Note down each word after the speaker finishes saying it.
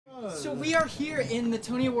So we are here in the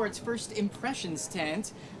Tony Awards First Impressions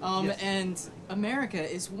tent, and America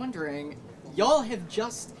is wondering, y'all have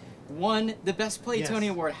just won the Best Play Tony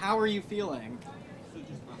Award. How are you feeling?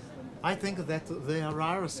 I think that there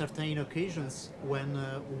are certain occasions when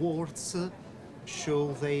words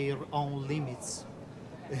show their own limits.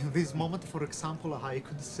 In this moment, for example, I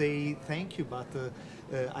could say thank you, but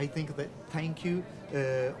I think that thank you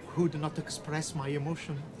would not express my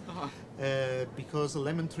emotion. Because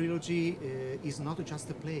Lehman Trilogy is not just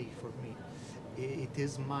a play for me. It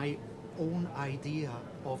is my own idea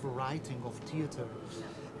of writing, of theater.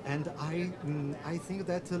 And I think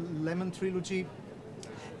that Lehman Trilogy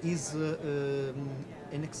is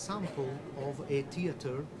an example of a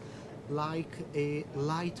theater like a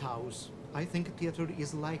lighthouse. I think theater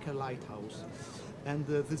is like a lighthouse. And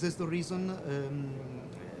this is the reason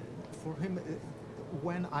for him,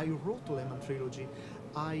 when I wrote Lehman Trilogy,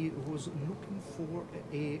 I was looking for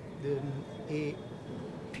a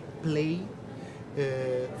play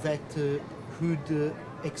that could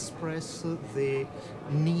express the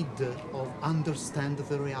need of understand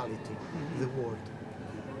the reality, the world.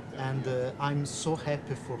 And I'm so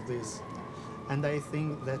happy for this. And I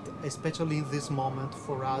think that especially in this moment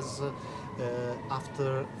for us,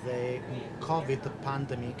 after the COVID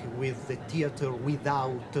pandemic, with the theater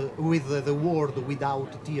without, with the world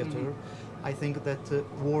without theater, I think that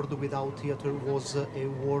world without theater was a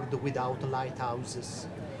world without lighthouses,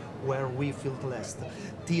 where we feel blessed.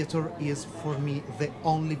 Theater is for me the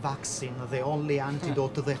only vaccine, the only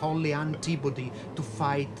antidote, the only antibody to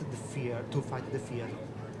fight the fear,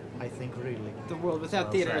 I think really. The world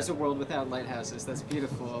without theater is a world without lighthouses. That's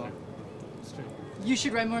beautiful. It's true. You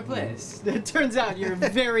should write more plays. It turns out you're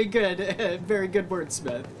very good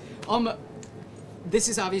wordsmith. This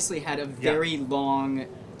has obviously had a very long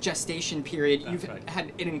gestation period. You've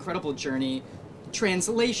had an incredible journey.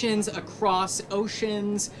 Translations across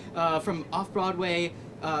oceans, from off-Broadway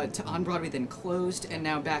to on-Broadway, then closed, and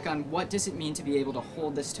now back on. What does it mean to be able to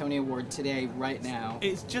hold this Tony Award today, right now?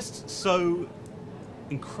 It's just so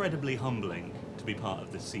incredibly humbling to be part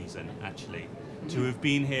of this season, actually. To have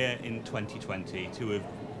been here in 2020, to have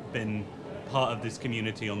been part of this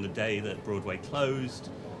community on the day that Broadway closed,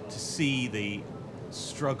 to see the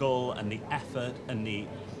struggle and the effort and the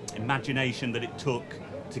imagination that it took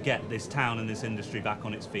to get this town and this industry back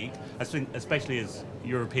on its feet. I think, especially as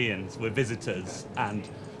Europeans, we're visitors, and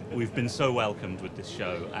we've been so welcomed with this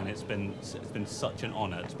show, and it's been such an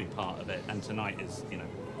honor to be part of it. And tonight is, you know,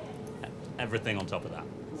 everything on top of that.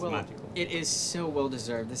 It's magical. It is so well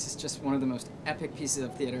deserved. This is just one of the most epic pieces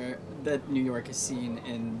of theater that New York has seen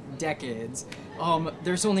in decades.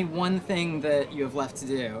 There's only one thing that you have left to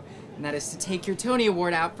do, and that is to take your Tony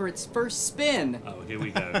Award out for its first spin. Oh, here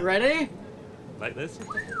we go. Ready? Like this?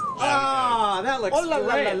 Ah, that looks great.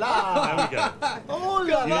 There we go. Oh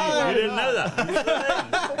la la! You didn't know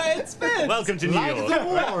that. It spins. Welcome to New York. Like the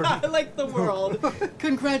world. Like the world.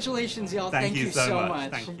 Congratulations, y'all. Thank you so much.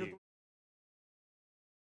 much. Thank you.